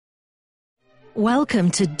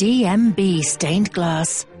Welcome to DMB Stained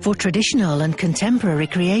Glass for traditional and contemporary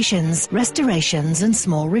creations, restorations and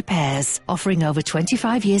small repairs, offering over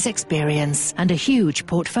 25 years experience and a huge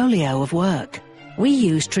portfolio of work. We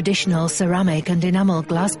use traditional ceramic and enamel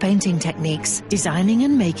glass painting techniques, designing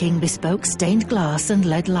and making bespoke stained glass and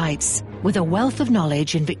LED lights, with a wealth of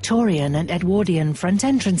knowledge in Victorian and Edwardian front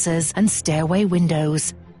entrances and stairway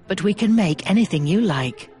windows. But we can make anything you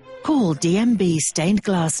like. Call DMB Stained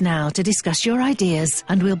Glass now to discuss your ideas,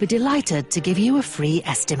 and we'll be delighted to give you a free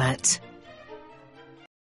estimate.